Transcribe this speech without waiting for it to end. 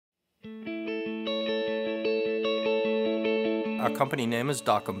Our company name is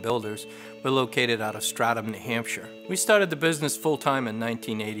Dockham Builders. We're located out of Stratham, New Hampshire. We started the business full-time in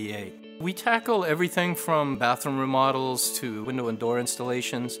 1988. We tackle everything from bathroom remodels to window and door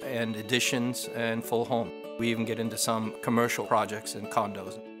installations and additions and full home. We even get into some commercial projects and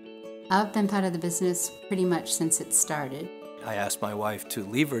condos. I've been part of the business pretty much since it started. I asked my wife to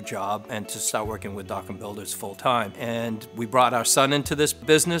leave her job and to start working with Dockham Builders full-time. And we brought our son into this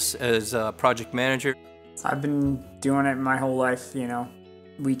business as a project manager. I've been doing it my whole life,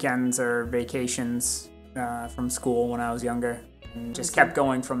 weekends or vacations from school when I was younger, and just kept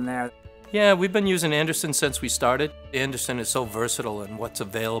going from there. Yeah, we've been using Andersen since we started. Andersen is so versatile in what's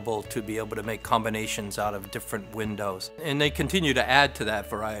available to be able to make combinations out of different windows. And they continue to add to that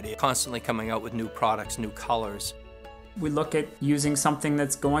variety, constantly coming out with new products, new colors. We look at using something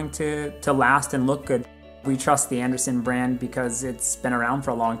that's going to last and look good. We trust the Andersen brand because it's been around for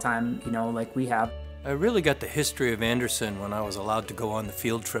a long time, like we have. I really got the history of Andersen when I was allowed to go on the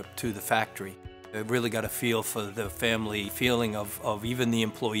field trip to the factory. I really got a feel for the family feeling of even the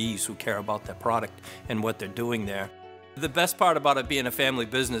employees who care about their product and what they're doing there. The best part about it being a family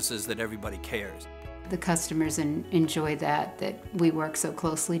business is that everybody cares. The customers enjoy that we work so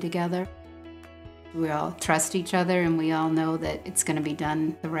closely together. We all trust each other and we all know that it's going to be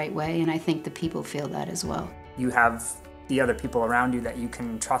done the right way, and I think the people feel that as well. You have the other people around you that you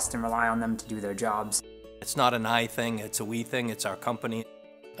can trust and rely on them to do their jobs. It's not an I thing, it's a we thing, it's our company.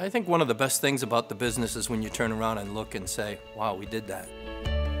 I think one of the best things about the business is when you turn around and look and say, wow, we did that.